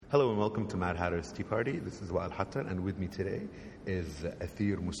Hello and welcome to Mad Hatter's Tea Party. This is Wael Hattar, and with me today is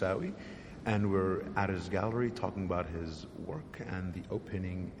Athir Musawi, and we're at his gallery talking about his work, and the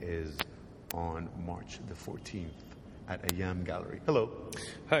opening is on March the 14th at Ayyam Gallery. Hello.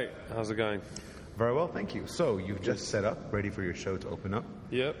 Hey, how's it going? Very well, thank you. So you've just set up, ready for your show to open up.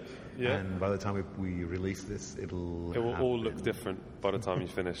 Yep. And by the time we release this, it will all look different by the time you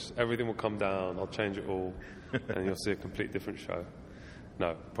finish. Everything will come down, I'll change it all, and you'll see a complete different show.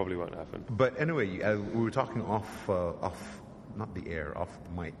 No, probably won't happen. But anyway, we were talking off not the air, off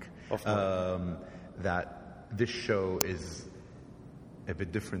the mic. That this show is a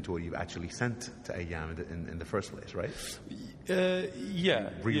bit different to what you've actually sent to Ayyam in the first place, right?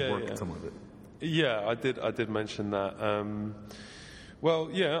 Yeah. Reworked some of it. Yeah, I did mention that. Well,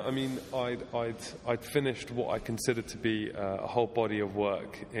 yeah, I mean, I'd finished what I considered to be a whole body of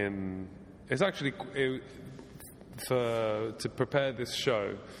work to prepare this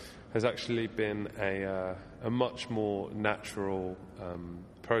show has actually been a much more natural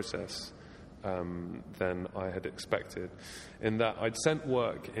process than I had expected, in that I'd sent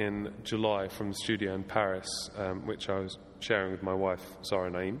work in July from the studio in Paris, which I was sharing with my wife, Zara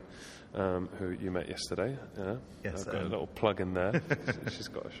Naim, who you met yesterday. Yes, I've got a little plug in there. She's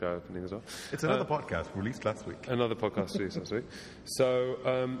got a show opening as well. It's another podcast released last week. Another podcast released last week. So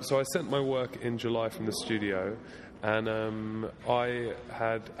I sent my work in July from the studio, and I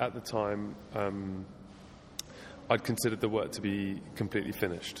had, at the time, I'd considered the work to be completely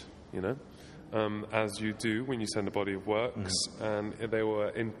finished, you know, as you do when you send a body of works, and they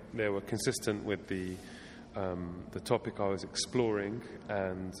were consistent with the topic I was exploring.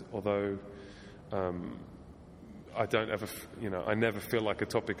 And although I don't ever, I never feel like a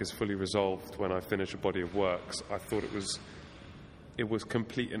topic is fully resolved when I finish a body of works, I thought it was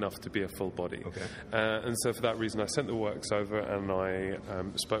complete enough to be a full body. Okay. And so for that reason, I sent the works over, and I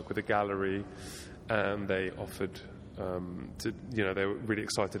spoke with the gallery, and they offered they were really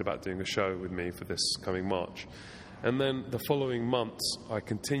excited about doing a show with me for this coming March. And then the following months, I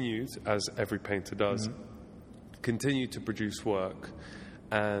continued, as every painter does, continued to produce work,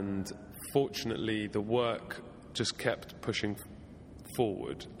 and fortunately the work just kept pushing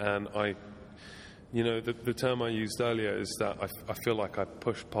forward. And the term I used earlier is that I feel like I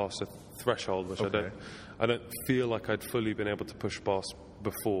pushed past a threshold, which I don't feel like I'd fully been able to push past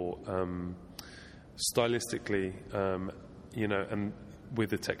before, stylistically, and with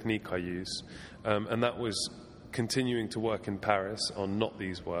the technique I use, and that was continuing to work in Paris on Not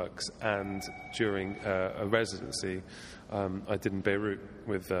These Works, and during a residency I did in Beirut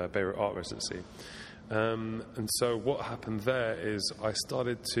with Beirut Art Residency. And so what happened there is I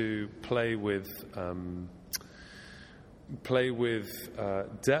started to play with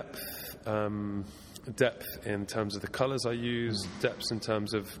depth in terms of the colours I use, depth in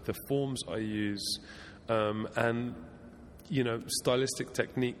terms of the forms I use, and stylistic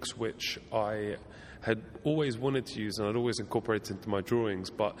techniques which I had always wanted to use and I'd always incorporated into my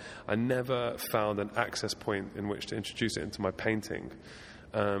drawings, but I never found an access point in which to introduce it into my painting.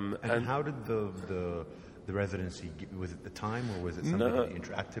 And how did the residency, was it the time, or was it something that you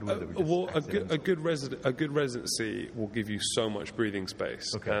interacted with? Well, a good residency will give you so much breathing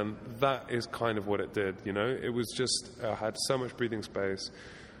space, and that is kind of what it did. It was just I had so much breathing space.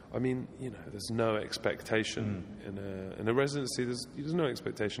 I mean, there's no expectation in a residency. There's no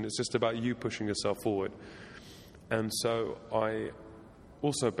expectation. It's just about you pushing yourself forward. And so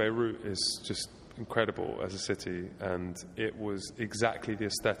Beirut is just incredible as a city, and it was exactly the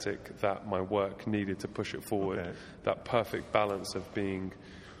aesthetic that my work needed to push it forward. Okay. That perfect balance of being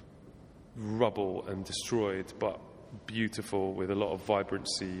rubble and destroyed, but beautiful with a lot of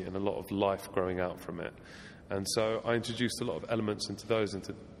vibrancy and a lot of life growing out from it. And so I introduced a lot of elements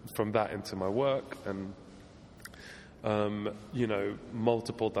from that into my work, and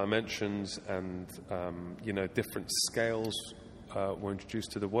multiple dimensions and different scales were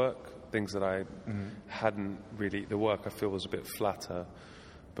introduced to the work, things that I hadn't really. The work I feel was a bit flatter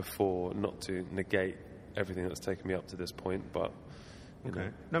before, not to negate everything that's taken me up to this point, but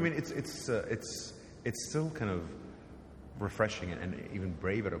no, I mean it's still kind of refreshing and even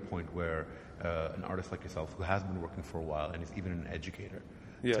brave at a point where an artist like yourself, who has been working for a while and is even an educator,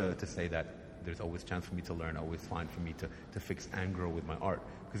 to say that there's always chance for me to learn, always fine for me to fix and grow with my art,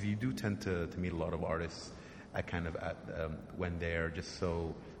 because you do tend to meet a lot of artists when they're just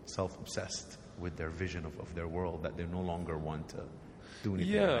so self-obsessed with their vision of their world that they no longer want to do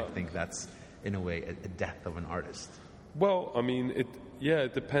anything. Yeah. I think that's in a way a death of an artist. Well, I mean, it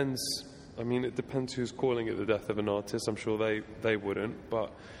depends. I mean, it depends who's calling it the death of an artist. I'm sure they wouldn't,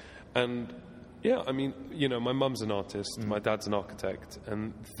 and Yeah, I mean, my mum's an artist, my dad's an architect,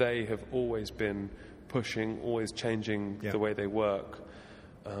 and they have always been pushing, always changing the way they work.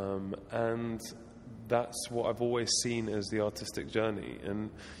 And that's what I've always seen as the artistic journey.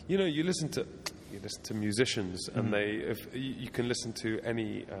 And, you listen to musicians, and if you can listen to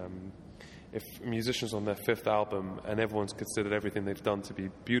any... if musicians on their 5th album and everyone's considered everything they've done to be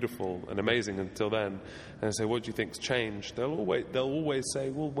beautiful and amazing until then, and they say, what do you think's changed? They'll always say,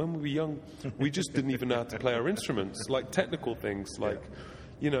 well, when we were young, we just didn't even know how to play our instruments, like technical things, like,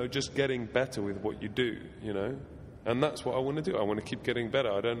 just getting better with what you do, And that's what I want to do. I want to keep getting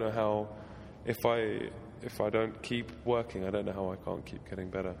better. I don't know how, if I don't keep working, I don't know how I can't keep getting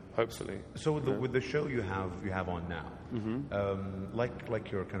better. Hopefully. So with the show you have on now,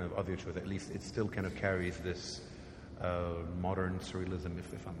 like your kind of other shows, at least it still kind of carries this modern surrealism,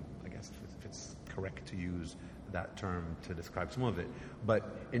 if it's correct to use that term to describe some of it. But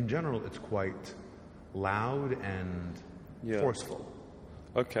in general, it's quite loud and forceful.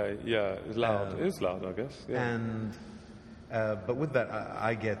 Okay. Yeah, it's loud. It is loud, I guess. Yeah. And. But with that,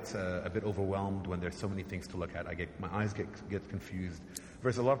 I get a bit overwhelmed when there's so many things to look at. My eyes get confused.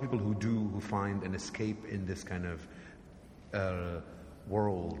 Versus a lot of people who find an escape in this kind of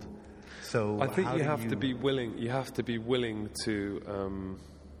world. So I think you have to be willing. You have to be willing to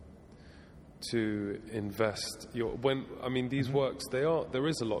invest these works. There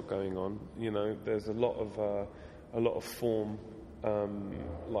is a lot going on. There's a lot of form,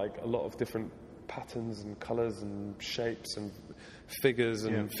 like a lot of different patterns and colours and shapes and figures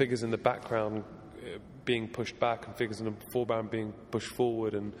figures in the background being pushed back and figures in the foreground being pushed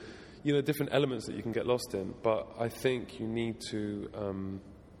forward, and different elements that you can get lost in. But I think you need to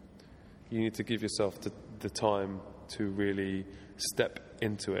give yourself the time to really step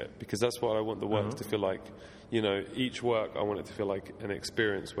into it, because that's what I want the work to feel like. Each work, I want it to feel like an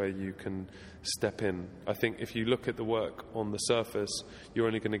experience where you can step in. I think if you look at the work on the surface, you're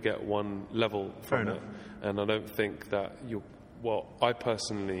only going to get one level from it. And I don't think that I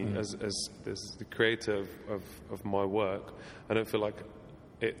personally, as the creator of my work, I don't feel like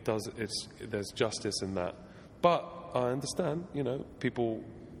there's justice in that. But I understand, people...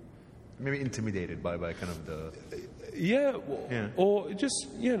 Maybe intimidated by kind of the... Or just,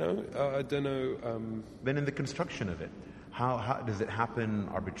 I don't know... Then in the construction of it, how does it happen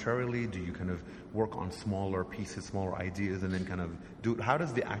arbitrarily? Do you kind of work on smaller pieces, smaller ideas, and then kind of how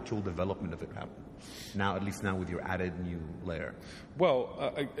does the actual development of it happen? Now, at least now with your added new layer.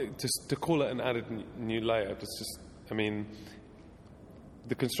 Well, just to call it an added new layer,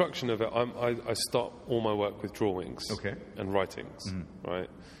 the construction of it, I start all my work with drawings and writings, right?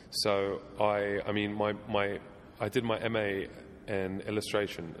 So I did my MA in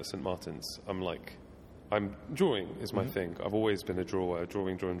illustration at St. Martin's. Drawing is my thing. I've always been a drawer,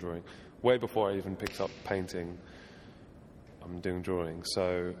 drawing. Way before I even picked up painting, I'm doing drawing.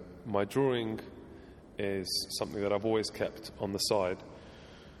 So my drawing is something that I've always kept on the side.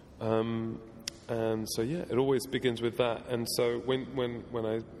 And so, it always begins with that. And so when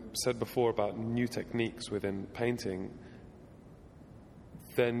I said before about new techniques within painting,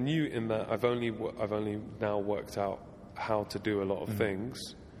 they're new in that I've only now worked out how to do a lot of things.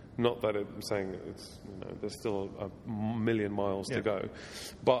 Not that I'm saying it's there's still a million miles to go,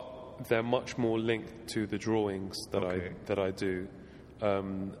 but they're much more linked to the drawings that I do,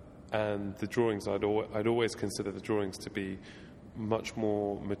 and the drawings I'd always consider the drawings to be much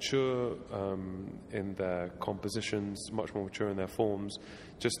more mature in their compositions, much more mature in their forms.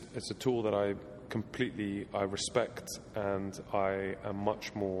 Just it's a tool that I respect, and I am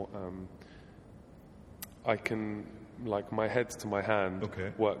much more. I can, like, my head to my hand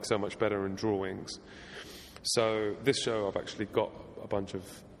work so much better in drawings. So this show, I've actually got a bunch of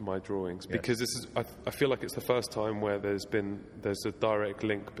my drawings because this is. I feel like it's the first time where there's a direct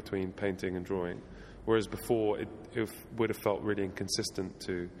link between painting and drawing, whereas before it would have felt really inconsistent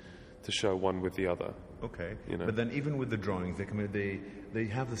to show one with the other. Okay, but then even with the drawings, they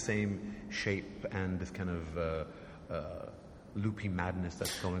have the same shape and this kind of loopy madness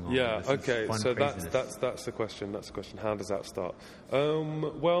that's going on. Yeah. Okay. So that's the question. That's the question. How does that start? I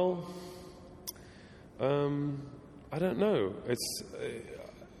don't know.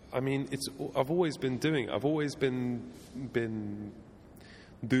 I've always been doing. I've always been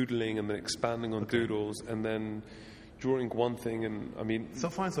doodling and then expanding on doodles and then drawing one thing, and So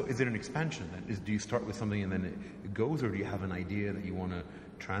fine. So is it an expansion then? Do you start with something and then it goes, or do you have an idea that you want to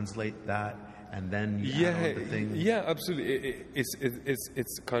translate that and then you add on the thing? Yeah, absolutely.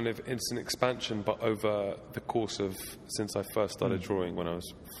 It's kind of, it's an expansion, but over the course of since I first started drawing when I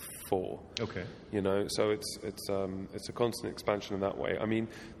was before. Okay. You know, so it's a constant expansion in that way. I mean,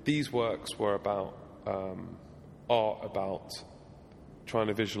 these works were about art about trying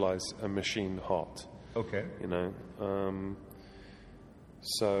to visualize a machine heart. Okay. You know,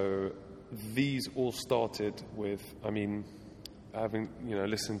 so these all started with, I mean, having, you know,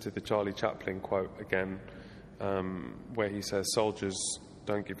 listened to the Charlie Chaplin quote again, where he says, "Soldiers,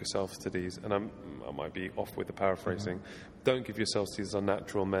 don't give yourselves to these," and I might be off with the paraphrasing, "Don't give yourselves to these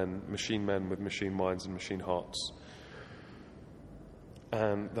unnatural men with machine minds and machine hearts."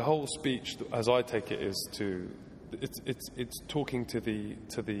 And the whole speech, as I take it, is it's talking to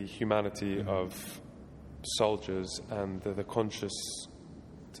the humanity of soldiers and the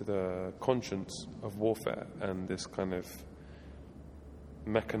conscience of warfare and this kind of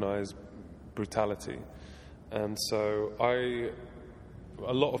mechanized brutality. And so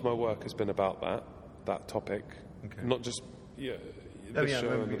a lot of my work has been about that topic, not just this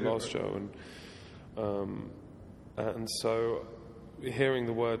show and the last show, and so hearing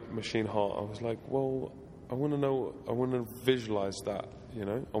the word machine heart, I was like, well, I want to visualize that, you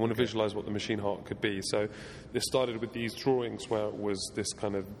know, I want to visualize what the machine heart could be. So this started with these drawings where it was this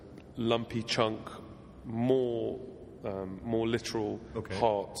kind of lumpy chunk, more literal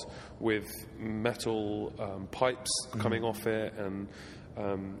heart with metal pipes coming off it and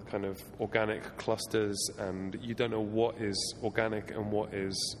kind of organic clusters, and you don't know what is organic and what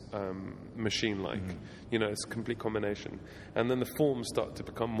is machine-like. You know, it's a complete combination. And then the forms start to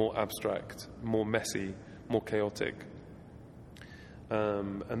become more abstract, more messy, more chaotic.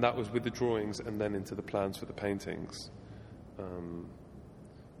 And that was with the drawings and then into the plans for the paintings.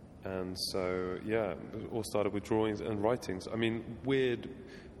 And so, yeah, it all started with drawings and writings. I mean, weird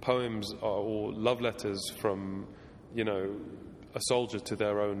poems or love letters from, you know, a soldier to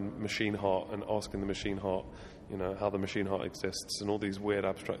their own machine heart and asking the machine heart, you know, how the machine heart exists and all these weird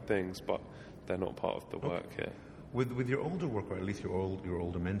abstract things, but they're not part of the work here. With your older work, or at least your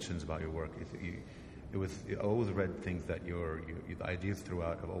older mentions about your work, I always read things that the ideas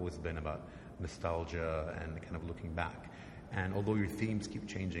throughout have always been about nostalgia and kind of looking back. And although your themes keep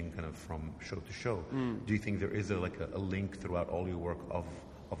changing kind of from show to show, do you think there is a link throughout all your work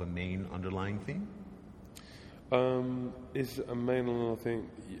of a main underlying theme? Is a main underlying thing?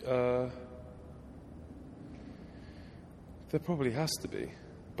 There probably has to be.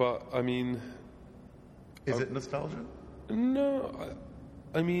 But, I mean... Is it nostalgia? No.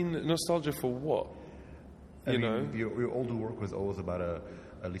 I mean, nostalgia for what? I mean, your older work was always about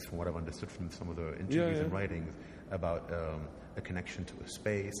at least from what I've understood from some of the interviews and writings, about a connection to a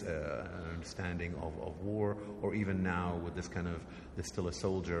space, an understanding of war, or even now with this kind of, there's still a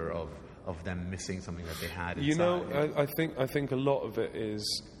soldier of them missing something that they had inside. You know, I think a lot of it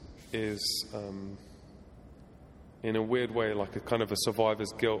is in a weird way like a kind of a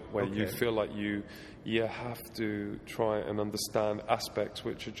survivor's guilt, where you feel like you have to try and understand aspects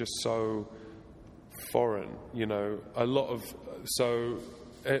which are just so foreign, you know. So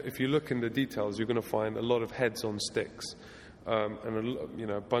if you look in the details, you're going to find a lot of heads on sticks, and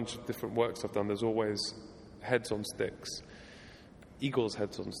a bunch of different works I've done. There's always heads on sticks, eagles'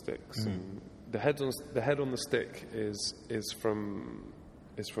 heads on sticks. And the head on the stick is from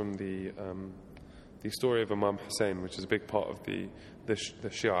the story of Imam Hussein, which is a big part of the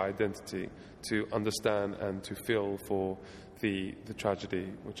Shia identity, to understand and to feel for the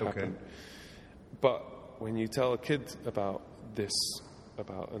tragedy which happened. But when you tell a kid about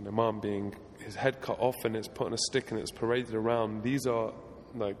an imam being his head cut off and it's put on a stick and it's paraded around, these are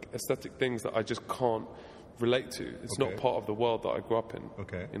like aesthetic things that I just can't relate to. It's not part of the world that I grew up in.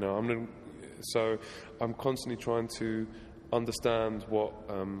 You know, so I'm constantly trying to understand what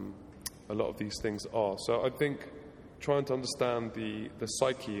a lot of these things are. So I think trying to understand the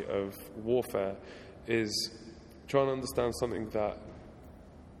psyche of warfare is trying to understand something that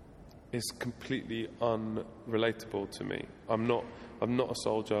is completely unrelatable to me. I'm not a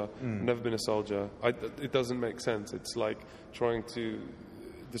soldier. I've never been a soldier. It doesn't make sense. It's like trying to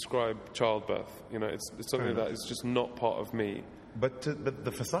describe childbirth. You know, it's something that is just not part of me. But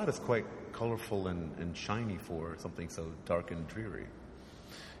the facade is quite colorful and shiny for something so dark and dreary.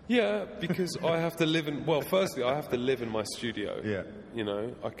 Yeah, because I have to live in... Well, firstly, I have to live in my studio. Yeah. You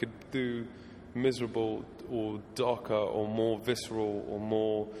know, I could do miserable or darker or more visceral or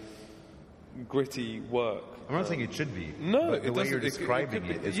more gritty work. I'm not saying it should be. No, but the way you're describing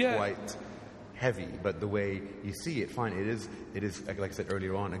it is quite heavy. But the way you see it, fine, it is like I said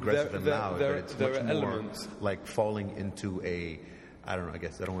earlier on, aggressive and loud. But it's much more elements like falling into a... I don't know, I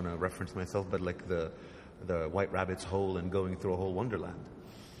guess I don't want to reference myself, but like the White Rabbit's hole and going through a whole wonderland.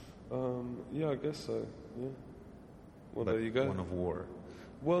 Yeah, I guess so. Yeah. Well, but there you go. One of war.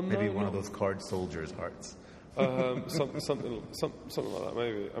 Well, Maybe no, one of those card soldiers' hearts. something like that,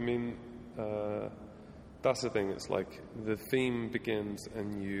 maybe. I mean, that's the thing. It's like the theme begins,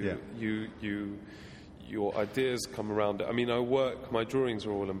 and your ideas come around it. I mean, my drawings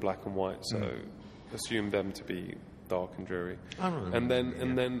are all in black and white, so assume them to be dark and dreary. And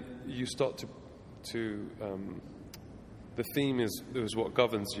then you start to the theme is what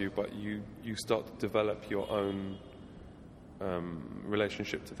governs you, but you start to develop your own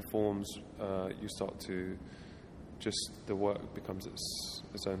relationship to the forms. You start to the work becomes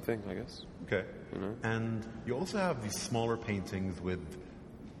its own thing, I guess. Okay. You know? And you also have these smaller paintings with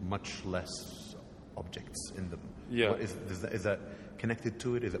much less objects in them. Yeah. Is that connected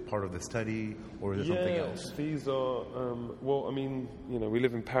to it? Is it part of the study, or is it something else? These are well, I mean, we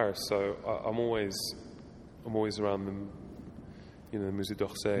live in Paris, so I'm always around them. The Musée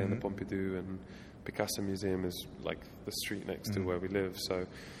d'Orsay and the Pompidou, and Picasso Museum is like the street next to where we live. So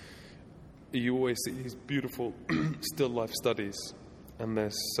you always see these beautiful still life studies, and they're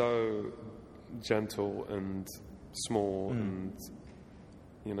so gentle and small, and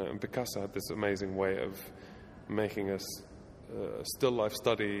and Picasso had this amazing way of making us a still life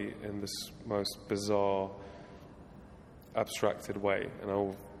study in this most bizarre, abstracted way, and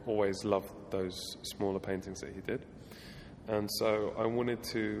I always loved those smaller paintings that he did. And so I wanted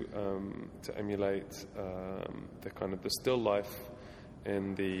to emulate the kind of the still life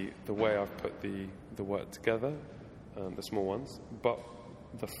in the way I've put the work together, the small ones, but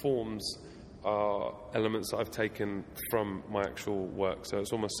the forms are elements that I've taken from my actual work, so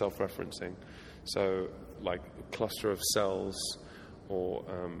it's almost self-referencing. So like a cluster of cells, or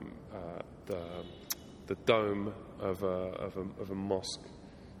the dome of a mosque.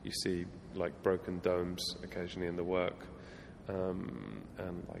 You see like broken domes occasionally in the work.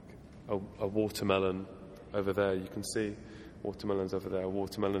 And like a watermelon over there, you can see watermelons over there. A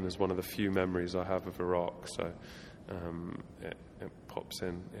watermelon is one of the few memories I have of Iraq, so it pops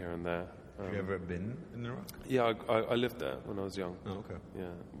in here and there. Have you ever been in Iraq? Yeah, I lived there when I was young. Oh, okay.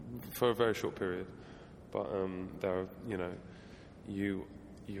 Yeah, for a very short period, but there are, you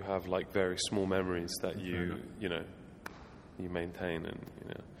have like very small memories that you maintain, and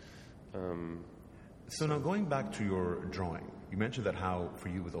So now going back to your drawing, you mentioned that how for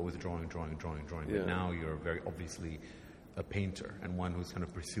you it was always drawing. Yeah. But now you're very obviously a painter, and one who's kind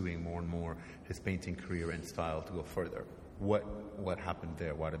of pursuing more and more his painting career and style to go further. What happened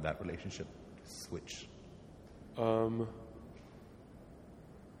there? Why did that relationship switch? I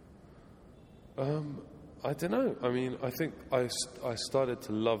don't know. I mean, I think I started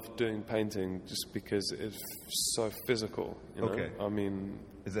to love doing painting just because it's so physical. Okay. I mean,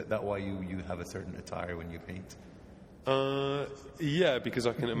 is that why you have a certain attire when you paint? Yeah, because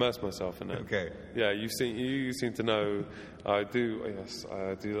I can immerse myself in it. Okay. Yeah, you seem to know. I do. Yes,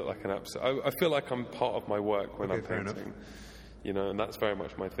 I do look like an absolute. I feel like I'm part of my work when I'm painting. And that's very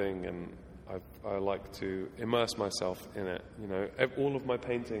much my thing, and I like to immerse myself in it. All of my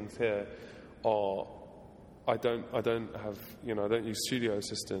paintings here are. I don't have. I don't use studio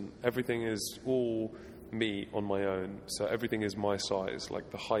assistant. Everything is all me on my own, so everything is my size.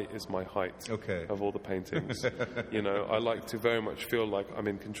 Like the height is my height of all the paintings. I like to very much feel like I'm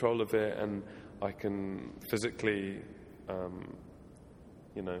in control of it, and I can physically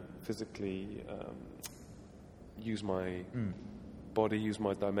use my body, use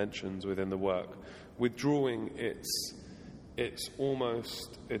my dimensions within the work. With drawing, it's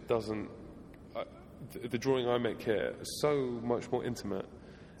almost, it doesn't, the drawing I make here is so much more intimate.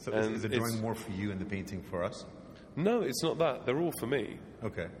 So is the drawing more for you and the painting for us? No, it's not that. They're all for me.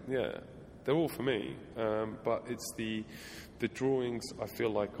 Okay. Yeah, they're all for me. But it's the drawings I feel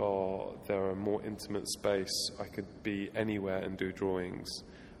like they're a more intimate space. I could be anywhere and do drawings.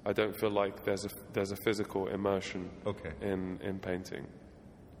 I don't feel like there's a physical immersion in painting.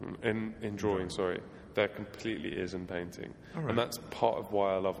 In drawing, sorry. There completely is in painting. Right. And that's part of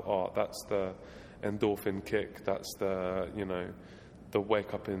why I love art. That's the endorphin kick. That's the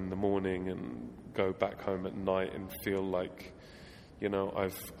wake up in the morning and go back home at night and feel like,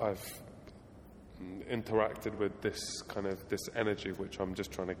 I've interacted with this energy which I'm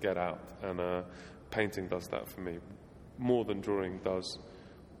just trying to get out, and painting does that for me more than drawing does,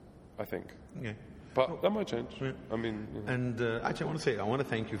 I think. Okay. But that might change. Yeah. I mean, and actually, I want to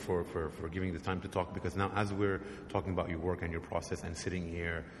thank you for giving the time to talk, because now as we're talking about your work and your process and sitting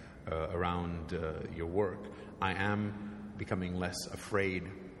here around your work, I am becoming less afraid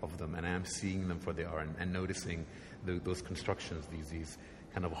of them, and I am seeing them for they are, and noticing those constructions, these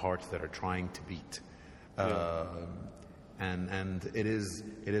kind of hearts that are trying to beat, and it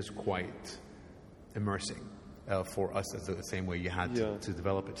is quite immersing. for us as the same way you had Yeah. to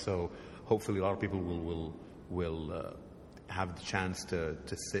develop it. So hopefully a lot of people will have the chance to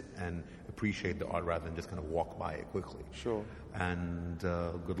sit and appreciate the art rather than just kind of walk by it quickly. Sure. And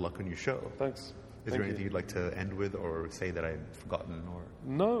good luck on your show. Thanks. Is Thank there anything you. you'd like to end with or say that I've forgotten? Or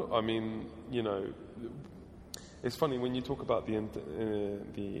No, I mean, it's funny when you talk about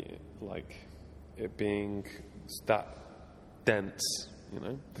the like it being that dense,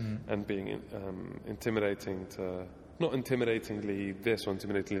 and being intimidating to. Not intimidatingly this or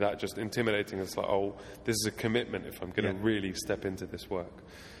intimidatingly that, just intimidating. It's like, oh, this is a commitment if I'm going to really step into this work.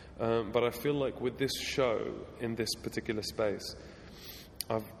 But I feel like with this show, in this particular space,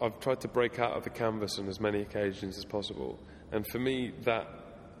 I've tried to break out of the canvas on as many occasions as possible. And for me,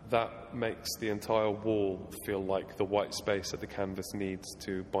 that makes the entire wall feel like the white space that the canvas needs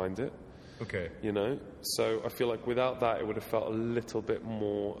to bind it. okay. So I feel like without that, it would have felt a little bit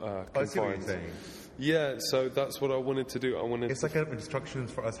more confined. I see what you're saying. Yeah, so that's what I wanted to do. It's like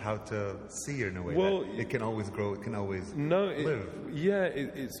instructions for us how to see it in a way. Well, that it can always grow. It can always live. live.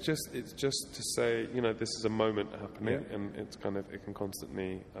 It's just to say, this is a moment happening, and it's it can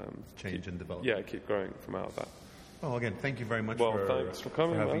constantly Change and develop. Yeah, keep growing from out of that. Well, again, thank you very much thanks for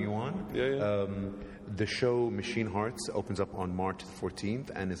coming, having man. you on. Yeah. The show Machine Hearts opens up on March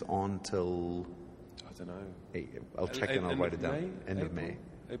 14th and is on till I don't know. I'll check and I'll write it down. End of May.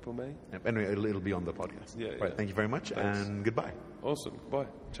 April, May. Anyway, it'll be on the podcast. Yeah. Right. Thank you very much, Thanks. and goodbye. Awesome. Bye.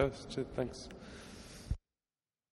 Cheers. Thanks.